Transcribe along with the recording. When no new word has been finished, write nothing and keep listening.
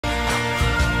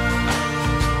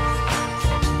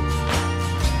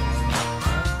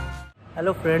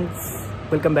Hello friends,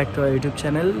 welcome back to our YouTube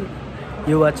channel.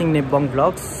 You're watching Nepbong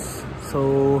vlogs. So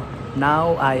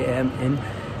now I am in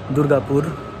Durgapur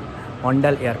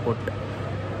Ondal airport.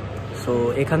 So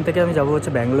এখান থেকে আমি যাব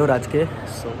হচ্ছে Bangalore আজকে.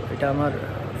 So এটা আমার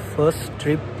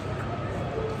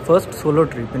first solo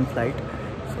trip in flight.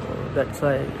 So that's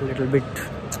why a little bit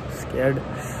scared.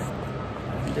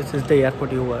 This is the airport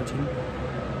you're watching.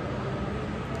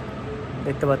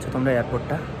 দেখতে পাচ্ছ তোমরা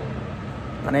এয়ারপোর্টটা,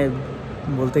 মানে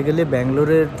বলতে গেলে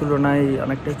ব্যাঙ্গালোরের তুলনায়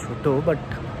অনেকটাই ছোট, but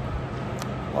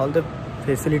all the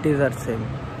facilities R same,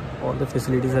 all the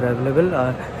facilities R available.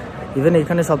 R even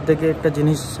এখানে সব থেকে একটা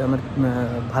জিনিস আমার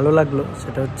ভালো লাগলো,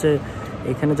 সেটা হচ্ছে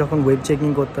এখানে যখন ওয়েব চেকিং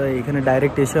করতে হয়, এখানে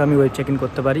ডাইরেক্ট এসে আমি ওয়েব চেকিং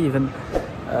করতে পারি। ইভেন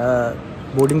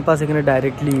বোর্ডিং পাস এখানে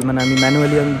ডাইরেক্টলি, মানে আমি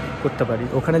ম্যানুয়ালি আমি করতে পারি।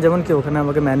 ওখানে যেমন কি ওখানে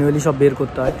আমাকে ম্যানুয়ালি সব বের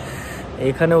করতে হয়,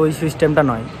 এখানে ওই সিস্টেমটা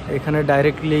নয়। এখানে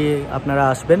ডাইরেক্টলি আপনারা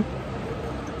আসবেন,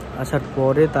 আসার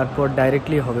পরে তারপর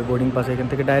ডাইরেক্টলি হবে বোর্ডিং পাস, এখান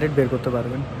থেকে ডাইরেক্ট বের করতে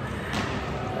পারবেন,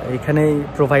 এখানেই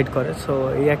প্রোভাইড করে। সো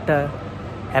এই একটা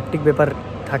হ্যাপটিক ব্যাপার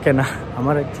থাকে না।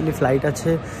 আমার অ্যাকচুয়ালি ফ্লাইট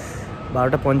আছে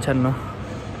 12:55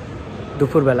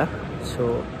 দুপুরবেলা। সো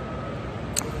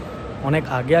অনেক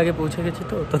আগে পৌঁছে গেছি,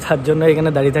 তো তার জন্য এখানে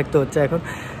দাঁড়িয়ে থাকতে হচ্ছে এখন।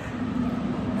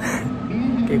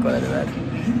 কী করা যাবে, আর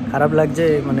খারাপ লাগছে,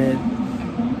 মানে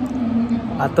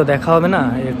আর তো দেখা হবে না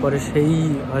এরপরে, সেই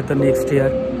হয়তো নেক্সট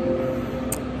ইয়ার,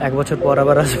 1 বছর পর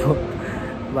আবার আসবো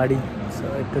বাড়ি। সো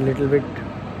একটু লিটল বিট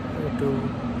একটু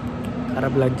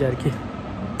খারাপ লাগছে আর কি।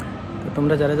 তো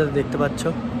তোমরা যারা যারা দেখতে পাচ্ছ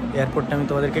এয়ারপোর্টটা, আমি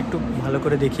তোমাদেরকে একটু ভালো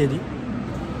করে দেখিয়ে দিই।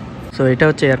 সো এটা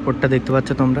হচ্ছে এয়ারপোর্টটা, দেখতে পাচ্ছ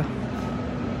তোমরা।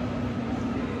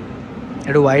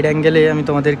 একটু ওয়াইড অ্যাঙ্গেলে আমি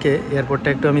তোমাদেরকে এয়ারপোর্টটা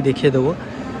একটু আমি দেখিয়ে দেবো।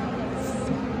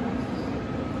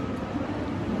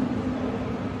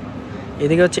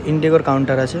 এদিকে হচ্ছে ইন্ডিগোর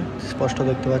কাউন্টার আছে, স্পষ্ট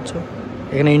দেখতে পাচ্ছ।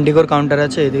 এখানে ইন্ডিগোর কাউন্টার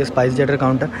আছে, এদিকে স্পাইস জেটের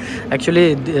কাউন্টার। অ্যাকচুয়ালি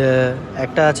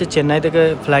একটা আছে চেন্নাই থেকে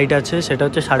ফ্লাইট আছে, সেটা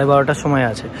হচ্ছে 12:30টার সময়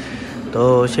আছে, তো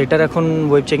সেটার এখন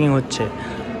ওয়েব চেকিং হচ্ছে।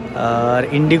 আর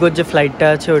ইন্ডিগোর যে ফ্লাইটটা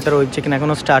আছে ওইটার ওয়েব চেকিং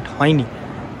এখনও স্টার্ট হয়নি,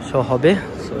 সো হবে।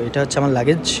 সো এটা হচ্ছে আমার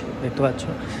লাগেজ, দেখতে পাচ্ছ।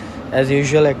 অ্যাজ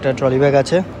ইউজুয়াল একটা ট্রলি ব্যাগ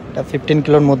আছে, এটা 15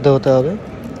 কিলোর মধ্যে হতে হবে,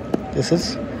 দিস ইজ।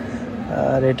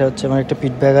 আর এটা হচ্ছে আমার একটা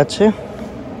পিট ব্যাগ আছে,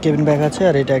 কেবিন ব্যাগ আছে।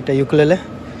 আর এটা একটা ইউকুলেলে,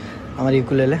 আমার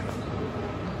ইউকুলেলে।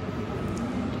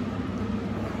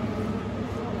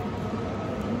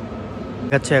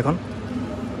 দেখাচ্ছে এখন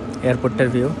এয়ারপোর্টের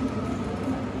ভিউ।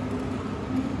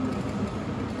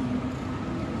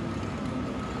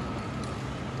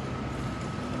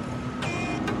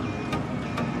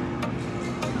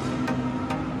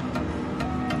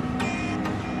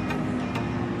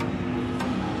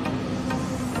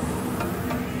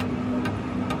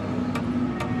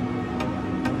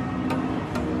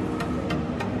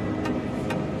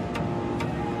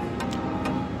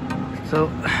 তো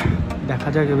দেখা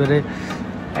যাক এবারে।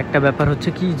 একটা ব্যাপার হচ্ছে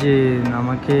কি, যে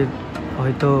আমাকে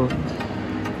হয়তো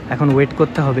এখন ওয়েট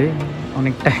করতে হবে,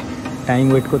 অনেকটা টাইম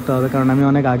ওয়েট করতে হবে, কারণ আমি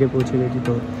অনেক আগে পৌঁছে গেছি।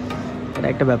 তো এটা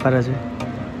একটা ব্যাপার আছে,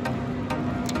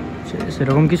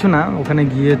 সেরকম কিছু না, ওখানে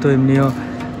গিয়ে তো এমনিও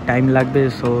টাইম লাগবে।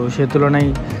 সো সে তুলনায়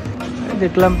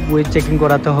দেখলাম ওয়েট চেকিং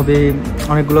করাতে হবে,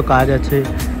 অনেকগুলো কাজ আছে।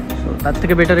 সো তার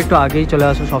থেকে বেটার একটু আগেই চলে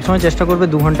আসো। সবসময় চেষ্টা করবে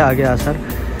 2 ঘন্টা আগে আসার।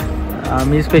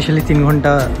 আমি স্পেশালি 3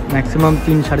 ঘন্টা, ম্যাক্সিমাম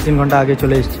 3-3.5 ঘন্টা আগে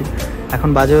চলে এসেছি। এখন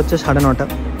বাজে হচ্ছে 9:30।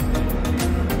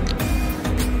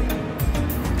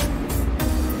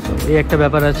 তো এই একটা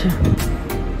ব্যাপার আছে।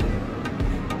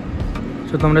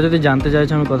 সো তোমরা যদি জানতে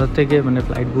চাইছো আমি কোথা থেকে মানে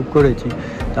ফ্লাইট বুক করেছি,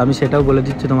 তো আমি সেটাও বলে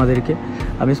দিচ্ছি তোমাদেরকে।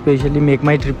 আমি স্পেশালি মেক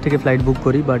মাই ট্রিপ থেকে ফ্লাইট বুক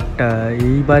করি, বাট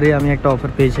এইবারে আমি একটা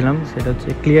অফার পেয়েছিলাম, সেটা হচ্ছে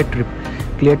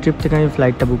ক্লিয়ার ট্রিপ থেকে আমি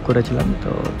ফ্লাইটটা বুক করেছিলাম।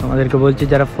 তো তোমাদেরকে বলছি,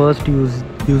 যারা ফার্স্ট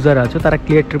ইউজার আছো তারা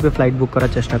ক্লিয়ার ট্রিপে ফ্লাইট বুক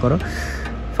করার চেষ্টা করো,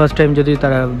 ফার্স্ট টাইম যদি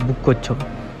তারা বুক করছো।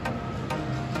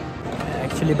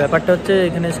 অ্যাকচুয়ালি ব্যাপারটা হচ্ছে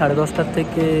এখানে 10:30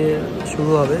 থেকে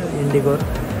শুরু হবে ইন্ডিগোর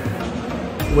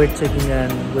ওয়েট চেকিং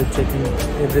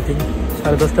এভরিথিং।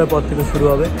 10:30টার পর থেকে শুরু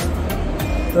হবে।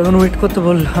 এখন ওয়েট করতে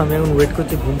বললাম, আমি এখন ওয়েট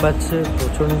করছি। ঘুম পাচ্ছে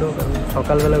প্রচণ্ড, কারণ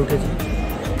সকালবেলা উঠেছি।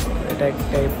 এটা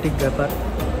একটা হ্যাপটিক ব্যাপার।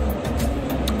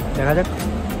 দেখা যাক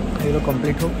এগুলো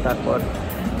কমপ্লিট হোক, তারপর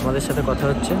তোমাদের সাথে কথা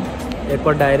হচ্ছে।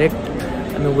 এরপর ডাইরেক্ট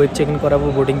আমি ওয়েট চেকিং করাবো,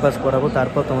 বোর্ডিং পাস করাবো,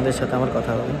 তারপর তোমাদের সাথে আমার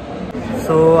কথা হবে।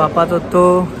 সো আপাতত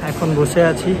এখন বসে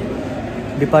আছি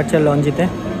ডিপার্চার লঞ্জিতে,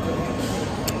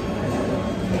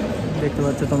 দেখতে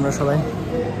পাচ্ছ তোমরা সবাই।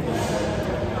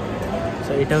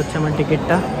 সো এটা হচ্ছে আমার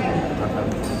টিকিটটা।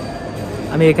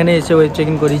 আমি এখানে এসে ওয়েব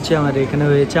চেকিং করেছি, আমার এখানে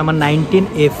হয়েছে আমার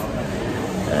 19F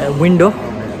উইন্ডো,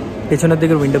 পেছনের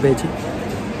দিকের উইন্ডো পেয়েছি।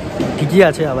 ঠিকই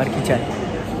আছে, আবার কি চাই,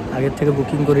 আগের থেকে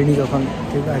বুকিং করিনি যখন,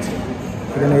 ঠিক আছে।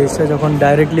 এখানে এসে যখন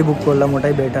ডাইরেক্টলি বুক করলাম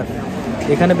ওটাই বেটার।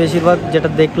 এখানে বেশিরভাগ যেটা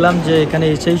দেখলাম যে এখানে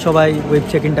এসেই সবাই ওয়েব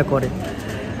চেক ইনটা করে,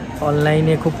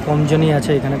 অনলাইনে খুব কমজনই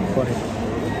আছে এখানে করে,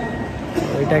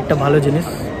 এটা একটা ভালো জিনিস।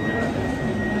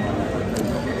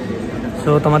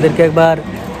 সো তোমাদেরকে একবার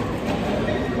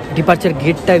ডিপার্চার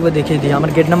গেটটা একবার দেখিয়ে দিই।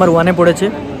 আমার গেট নাম্বার 1-এ পড়েছে।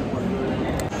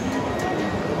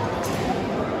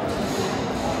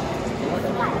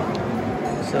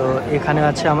 সো এখানে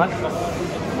আছে আমার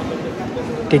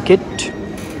টিকিট।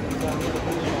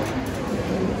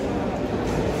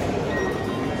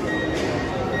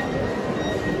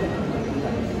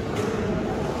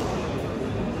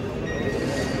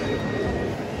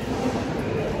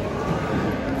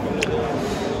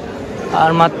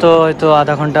 আর মাত্র হয়তো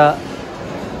আধা ঘন্টা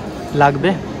লাগবে,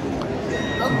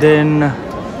 দেন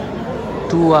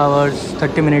 2 hours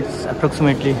 30 minutes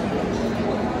অ্যাপ্রক্সিমেটলি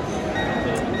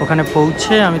ওখানে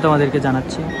পৌঁছে আমি তোমাদেরকে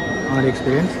জানাচ্ছি আমার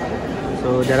এক্সপিরিয়েন্স। সো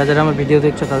যারা যারা আমার ভিডিও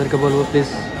দেখছো তাদেরকে বলবো please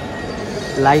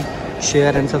like,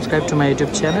 share and subscribe to my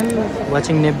YouTube channel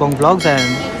watching Nepbong vlogs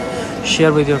and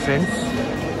share with your friends.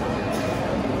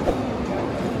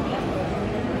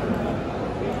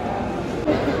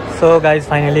 So guys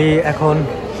finally এখন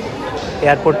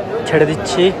এয়ারপোর্ট ছেড়ে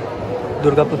দিচ্ছি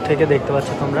দুর্গাপুর থেকে, দেখতে পাচ্ছ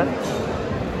তোমরা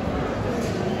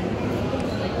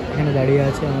এখানে দাঁড়িয়ে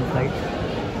আছে আমার ফ্লাইট।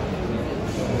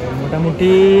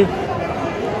 মোটামুটি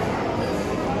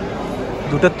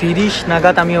 2:30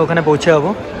 নাগাদ আমি ওখানে পৌঁছে যাবো,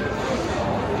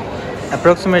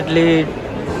 অ্যাপ্রক্সিমেটলি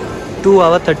 2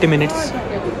 hours 30 minutes,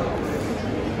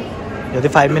 যদি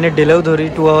 5 minute ডিলেও ধরি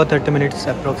 2 hours 30 minutes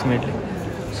approximately.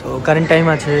 So current time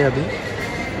আছে আবি,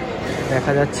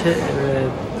 দেখা যাচ্ছে,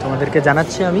 তোমাদেরকে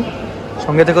জানাচ্ছি আমি,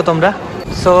 সঙ্গে থেকো তোমরা।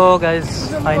 So guys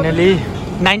finally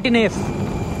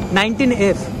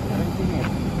 19F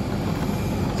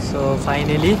so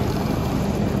finally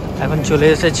এখন চলে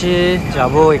এসেছি,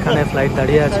 যাব এখানে ফ্লাইট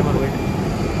দাঁড়িয়ে আছে আমার,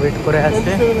 ওয়েট করে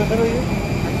আছে।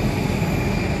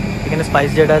 এখানে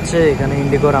স্পাইস জেট আছে, এখানে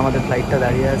ইন্ডিগোর আমাদের ফ্লাইটটা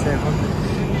দাঁড়িয়ে আছে। এখন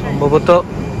সম্ভবত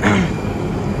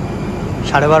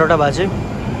 12:30 বাজে,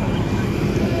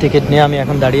 টিকিট নিয়ে আমি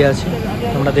এখন দাঁড়িয়ে আছি,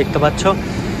 তোমরা দেখতে পাচ্ছ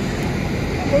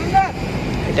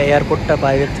এটা এয়ারপোর্টটা,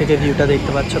 বাইরের থেকে ভিউটা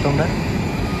দেখতে পাচ্ছ তোমরা।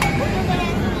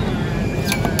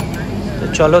 তো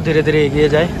চলো ধীরে ধীরে এগিয়ে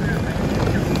যাই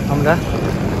আমরা।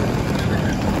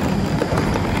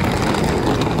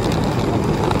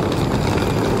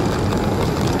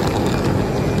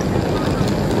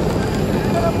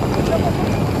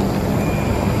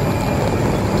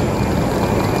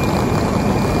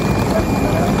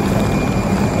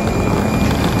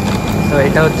 তো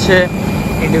এটা হচ্ছে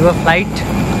ইন্ডিগো ফ্লাইট,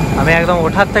 আমি একদম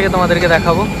ওঠার থেকে তোমাদেরকে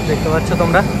দেখাবো, দেখতে পাচ্ছ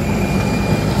তোমরা।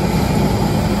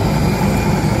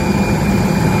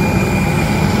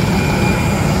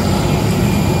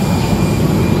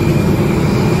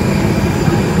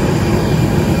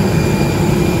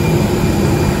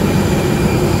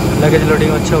 লাগেজ লোডিং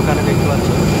হচ্ছে ওখানে, দেখতে পাচ্ছ।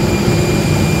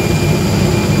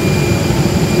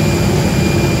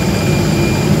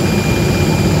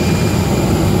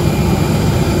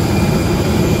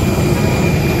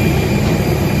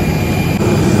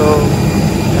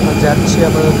 যাচ্ছি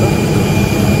আপাতত।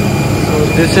 So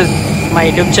this is my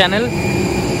YouTube channel,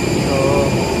 so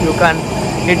you can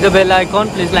hit the bell icon,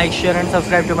 please like, share and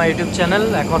subscribe to my YouTube channel.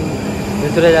 এখন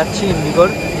ভেতরে যাচ্ছি ইন্ডিগোর,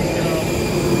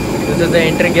 this is the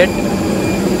entry gate,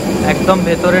 একদম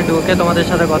ভেতরে ঢুকে তোমাদের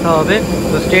সাথে কথা হবে,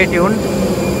 তো stay tuned.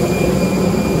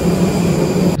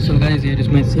 So guys, here is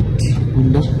my seat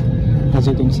window, as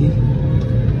you can see.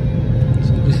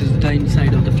 So this is the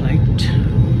inside of the flight,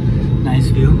 nice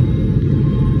view,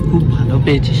 খুব ভালো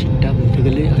পেয়েছি সিটটা বলতে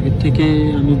গেলে, আগের থেকে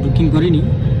আমি বুকিং করিনি,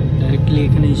 ডাইরেক্টলি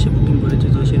এখানে এসে বুকিং করেছি,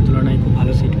 তো সেই তুলনায় খুব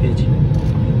ভালো সিট পেয়েছি।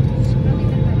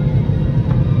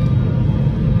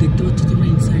 দেখতে পাচ্ছ তোমরা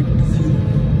ইনসাইড ভিউ।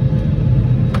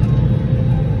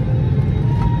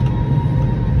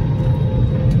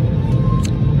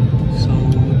 So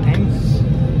thanks.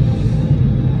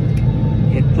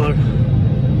 এরপর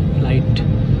ফ্লাইট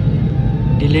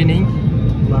ডিলে নেই,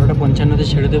 12:55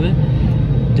 ছেড়ে দেবে,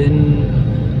 দেন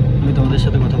আমি তোমাদের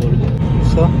সাথে কথা বলবো।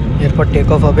 সো এরপর টেক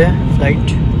অফ হবে flight,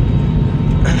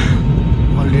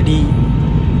 already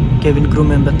cabin crew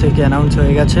member থেকে অ্যানাউন্স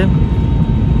হয়ে গেছে,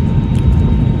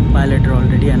 পাইলটের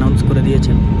অলরেডি অ্যানাউন্স করে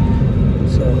দিয়েছে।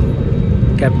 সো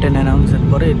ক্যাপ্টেন অ্যানাউন্সের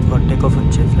পরে এরপর টেক অফ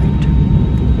হচ্ছে flight.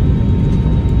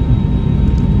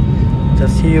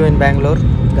 Just see you in Bangalore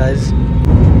guys.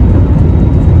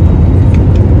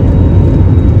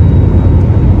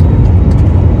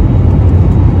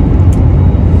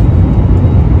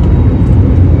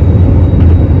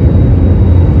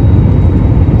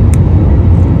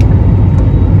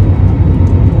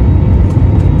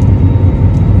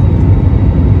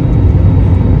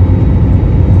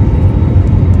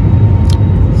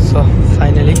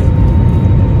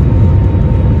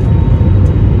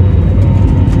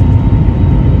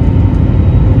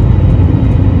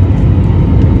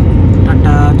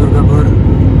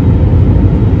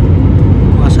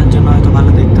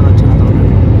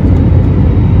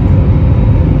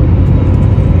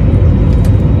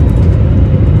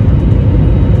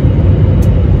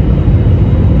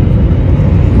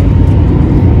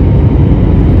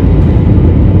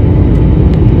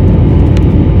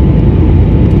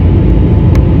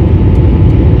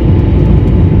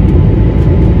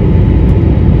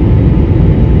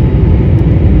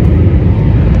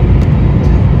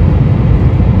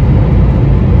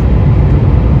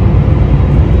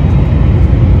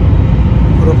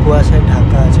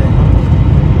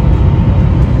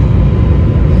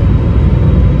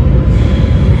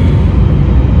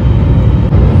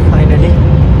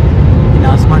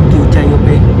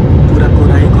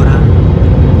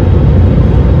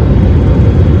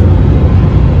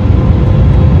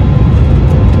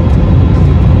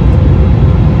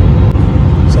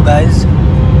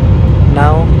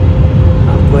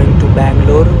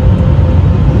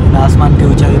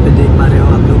 देख पा रहे हो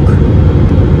आप लोग।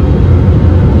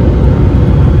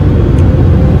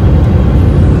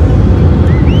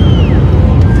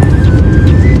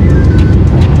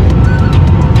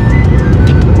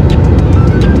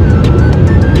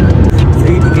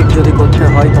 फ्री टिकिट যদি করতে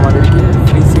হয় তোমাদেরকে,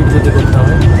 ফ্রি সিট যদি করতে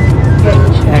হয়,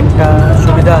 একটা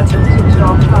সুবিধা আছে,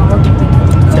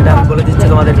 সেটা আমি বলে দিচ্ছি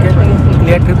তোমাদেরকে।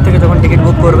 ক্লিয়ার ট্রিপ থেকে যখন টিকিট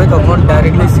বুক করবে তখন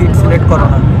ডাইরেক্টলি সিট সিলেক্ট করো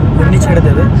না, এমনি ছেড়ে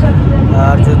দেবে।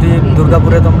 আর যদি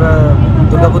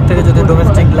দুর্গাপুর থেকে যদি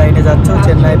ডোমেস্টিক লাইনে যাচ্ছ,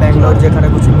 চেন্নাই, ব্যাঙ্গালোর, যেখানে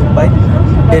খুশি, মুম্বাই,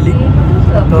 দিল্লি,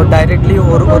 তো ডাইরেক্টলি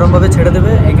ওরমভাবে ছেড়ে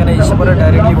দেবে। এখানে এসে পরে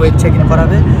ডাইরেক্টলি ওয়েব চেক ইন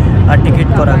করাবে আর টিকিট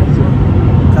করাবে।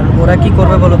 কারণ ওরা কী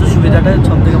করবে বলো তো, সুবিধাটা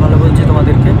সব থেকে ভালো বলছি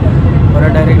তোমাদেরকে, ওরা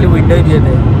ডাইরেক্টলি উইন্ডোই দিয়ে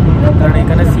দেয়। কারণ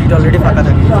এখানে সিট অলরেডি ফাঁকা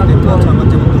থাকে, দেখতে পাচ্ছ আমার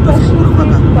যেমন দুটো সিট পুরো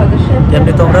ফাঁকা,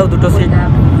 তেমনি তোমরাও দুটো সিট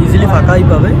ইজিলি ফাঁকাই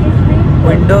পাবে।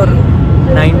 উইন্ডোর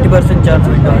 90% চান্স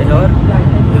উইন্ডো হয়ে যাওয়ার,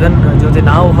 ইভেন যদি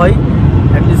নাও হয়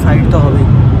অ্যাটলিস্ট সাইড তো হবেই,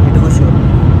 এটুকু শিওর।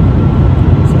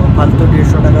 সো ফালতু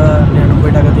 150 টাকা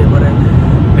 99 টাকা দিয়ে পরে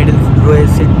মিডিল রোয়ে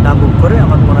সিট না বুক করে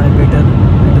আমার মনে হয় বেটার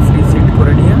একটা ফ্রি সিট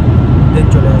করে নিয়ে দেন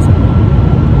চলে আসে।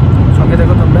 সঙ্গে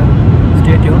দেখো তোমরা,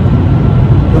 stay tune,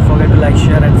 don't forget to like,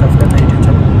 share and subscribe my YouTube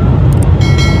channel.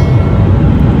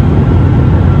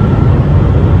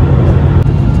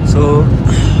 सो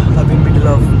अभी मिडिल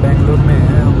ऑफ बेंगलोर में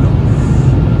है हम लोग।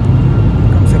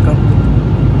 कम से कम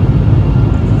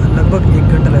लगभग 1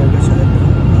 घंटा लगेगा शायद,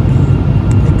 अभी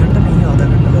 1 घंटा नहीं, आधा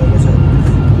घंटा लगेगा शायद,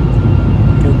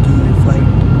 क्योंकि फ्लाइट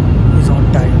इज़ ऑन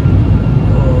टाइम।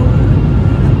 और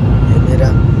ये मेरा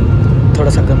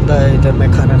थोड़ा सा गंदा है, इधर मैं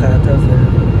खाना खाया था, फिर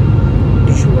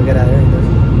टिश्यू वगैरह आया इधर।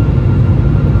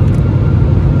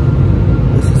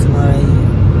 This is my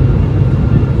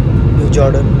new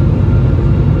Jordan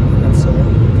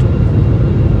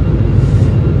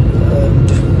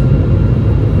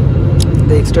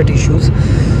extra tissues,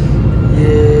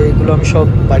 এগুলো আমি সব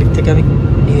বাড়ির থেকে আমি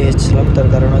নিয়ে এসেছিলাম। তার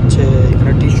কারণ হচ্ছে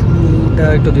এখানে টিস্যুটা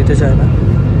একটু দিতে চায় না,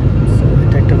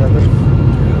 এটা একটা ব্যাপার।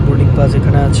 বোর্ডিং পাস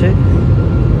এখানে আছে,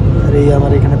 আর এই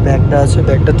আমার এখানে ব্যাগটা আছে,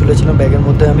 ব্যাগটা তুলেছিলাম, ব্যাগের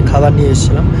মধ্যে আমি খাবার নিয়ে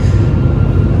এসেছিলাম।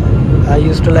 I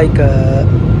use to like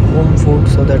home food,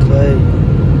 so that's why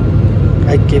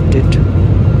I kept it.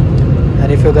 And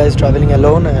if you guys traveling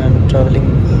alone and traveling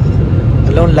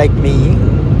alone like me,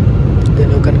 then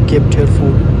you can keep your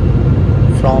food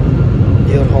from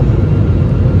your home.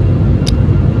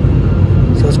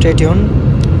 So stay tuned,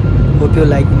 hope you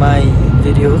like my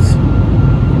videos.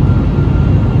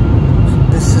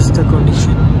 This is the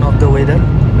condition of the weather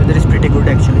is pretty good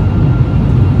actually.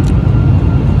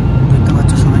 দেখতে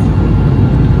পাচ্ছ সবাই।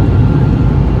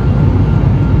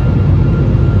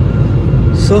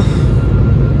 So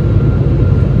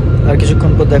আর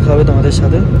কিছুক্ষণ পর দেখা হবে তোমাদের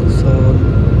সাথে। So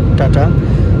tata,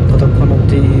 ততক্ষণ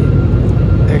অবধি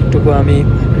একটুকু আমি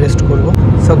রেস্ট করব।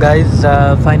 সো গাইজ,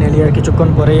 ফাইনালি আর কিছুক্ষণ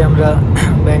পরেই আমরা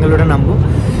ব্যাঙ্গালোরে নামবো,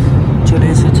 চলে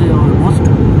এসেছি অলমোস্ট।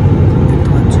 দেখতে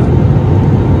পাচ্ছ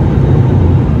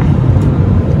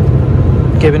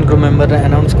কেবিন ক্রু মেম্বাররা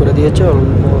অ্যানাউন্স করে দিয়েছে,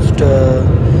 অলমোস্ট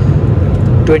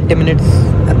 20 মিনিটস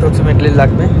অ্যাপ্রক্সিমেটলি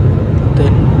লাগবে,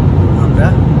 দেন আমরা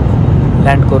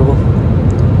ল্যান্ড করব।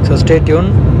 So stay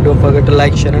tuned, don't forget to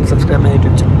like, share and subscribe my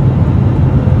YouTube channel.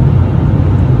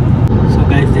 So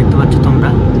guys, দেখতে পাচ্ছ তোমরা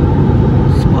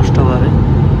স্পষ্টভাবে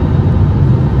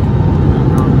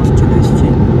আমরা অলমোস্ট চলে এসেছি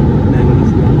ব্যাঙ্গালোর।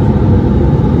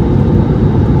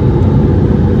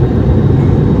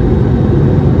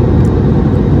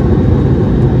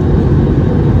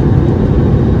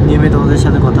 নেমে তোমাদের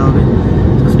সাথে কথা হবে।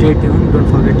 So stay tuned, don't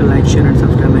forget to like, share and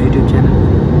subscribe my YouTube channel.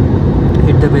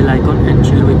 Hit the bell icon and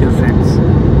share with your friends.